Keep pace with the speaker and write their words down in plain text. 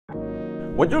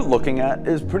What you're looking at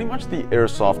is pretty much the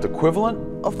airsoft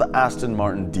equivalent of the Aston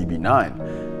Martin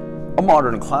DB9. A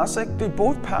modern classic, they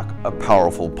both pack a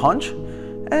powerful punch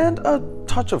and a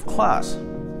touch of class.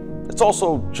 It's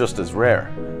also just as rare.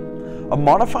 A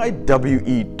modified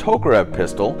WE Tokarev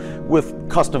pistol with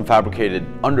custom fabricated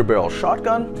underbarrel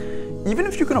shotgun, even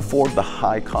if you can afford the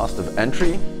high cost of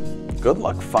entry, good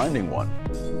luck finding one.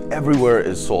 Everywhere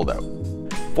is sold out.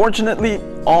 Fortunately,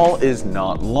 all is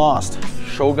not lost.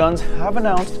 ShowGuns have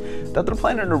announced that they're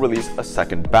planning to release a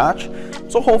second batch,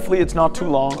 so hopefully it's not too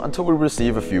long until we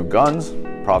receive a few guns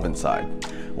province-side.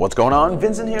 What's going on?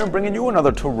 Vincent here, bringing you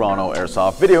another Toronto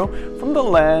Airsoft video from the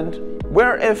land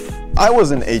where if I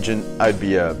was an agent, I'd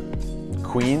be a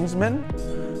Queensman?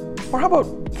 Or how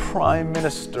about Prime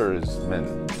Minister's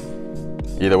man?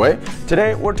 Either way,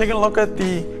 today we're taking a look at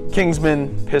the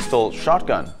Kingsman pistol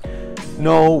shotgun.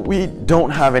 No, we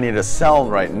don't have any to sell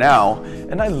right now,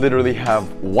 and I literally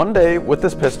have one day with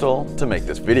this pistol to make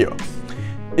this video.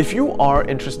 If you are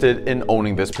interested in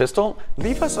owning this pistol,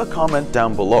 leave us a comment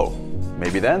down below.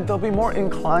 Maybe then they'll be more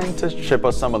inclined to ship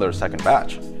us some of their second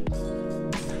batch.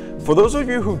 For those of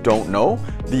you who don't know,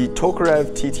 the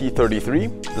Tokarev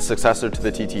TT33, the successor to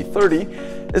the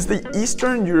TT30, is the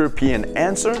Eastern European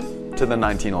answer to the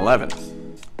 1911.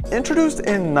 Introduced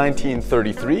in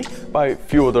 1933 by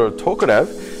Fyodor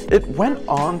Tokarev, it went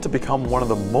on to become one of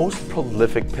the most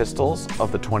prolific pistols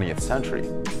of the 20th century.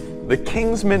 The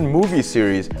Kingsman movie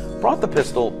series brought the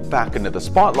pistol back into the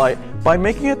spotlight by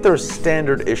making it their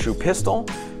standard issue pistol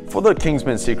for the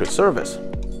Kingsman Secret Service.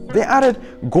 They added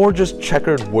gorgeous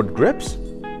checkered wood grips,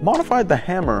 modified the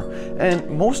hammer, and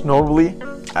most notably,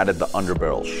 added the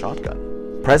underbarrel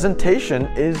shotgun. Presentation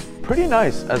is pretty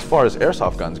nice as far as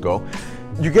airsoft guns go.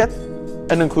 You get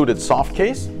an included soft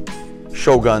case,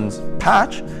 ShowGuns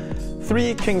patch,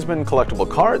 3 Kingsman collectible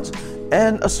cards,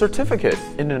 and a certificate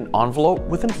in an envelope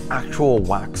with an actual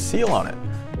wax seal on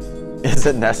it. Is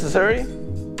it necessary?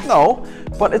 No,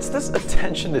 but it's this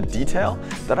attention to detail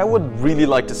that I would really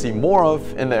like to see more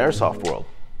of in the airsoft world.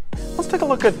 Let's take a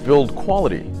look at build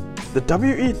quality. The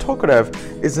WE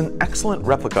Tokarev is an excellent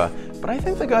replica, but I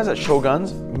think the guys at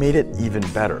ShowGuns made it even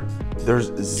better.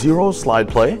 There's zero slide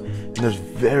play, and there's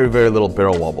very little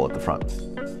barrel wobble at the front.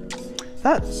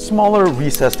 That smaller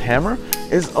recessed hammer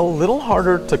is a little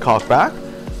harder to cock back,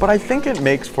 but I think it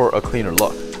makes for a cleaner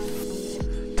look.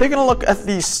 Taking a look at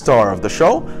the star of the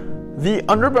show, the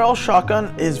underbarrel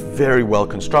shotgun is very well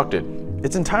constructed.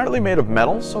 It's entirely made of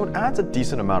metal, so it adds a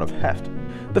decent amount of heft.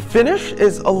 The finish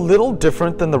is a little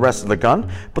different than the rest of the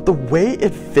gun, but the way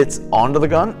it fits onto the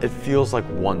gun, it feels like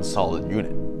one solid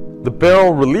unit. The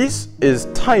barrel release is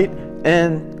tight,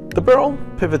 and the barrel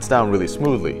pivots down really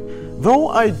smoothly, though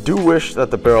I do wish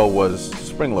that the barrel was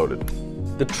spring-loaded.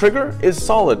 The trigger is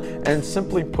solid and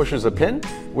simply pushes a pin,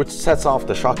 which sets off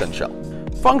the shotgun shell.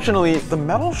 Functionally, the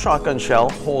metal shotgun shell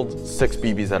holds 6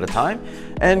 BBs at a time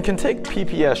and can take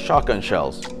PPS shotgun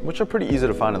shells, which are pretty easy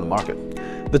to find in the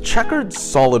market. The checkered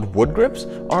solid wood grips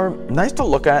are nice to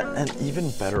look at and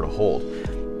even better to hold.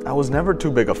 I was never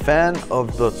too big a fan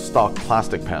of the stock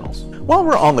plastic panels. While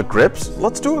we're on the grips,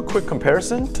 let's do a quick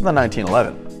comparison to the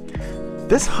 1911.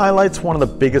 This highlights one of the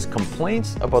biggest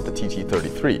complaints about the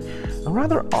TT33, a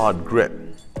rather odd grip.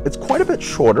 It's quite a bit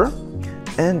shorter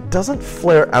and doesn't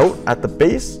flare out at the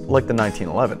base like the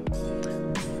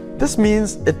 1911. This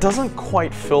means it doesn't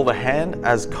quite fill the hand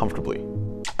as comfortably.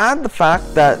 Add the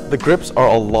fact that the grips are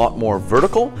a lot more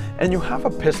vertical, and you have a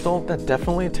pistol that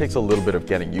definitely takes a little bit of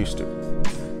getting used to.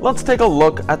 Let's take a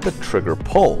look at the trigger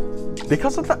pull.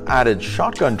 Because of the added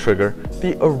shotgun trigger,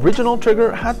 the original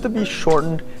trigger had to be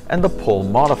shortened and the pull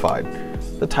modified.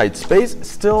 The tight space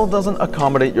still doesn't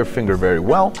accommodate your finger very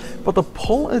well, but the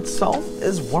pull itself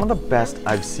is one of the best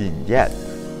I've seen yet.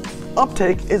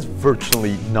 Uptake is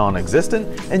virtually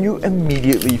non-existent, and you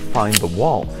immediately find the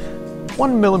wall.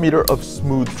 1 millimeter of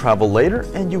smooth travel later,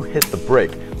 and you hit the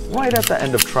brake right at the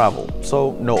end of travel,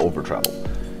 so no over travel.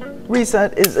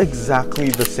 Reset is exactly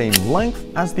the same length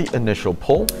as the initial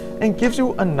pull and gives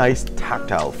you a nice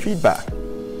tactile feedback.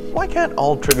 Why can't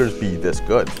all triggers be this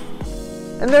good?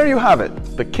 And there you have it,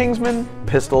 the Kingsman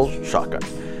pistol shotgun.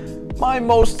 My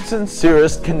most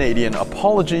sincerest Canadian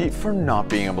apology for not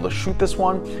being able to shoot this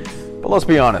one, but let's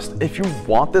be honest, if you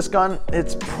want this gun,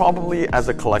 it's probably as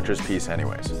a collector's piece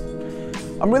anyways.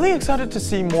 I'm really excited to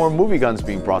see more movie guns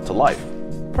being brought to life.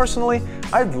 Personally,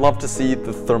 I'd love to see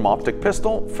the thermoptic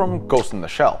pistol from Ghost in the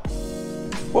Shell.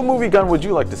 What movie gun would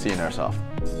you like to see in airsoft?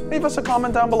 Leave us a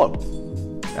comment down below.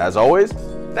 As always,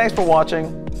 thanks for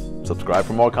watching, subscribe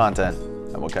for more content,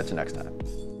 and we'll catch you next time.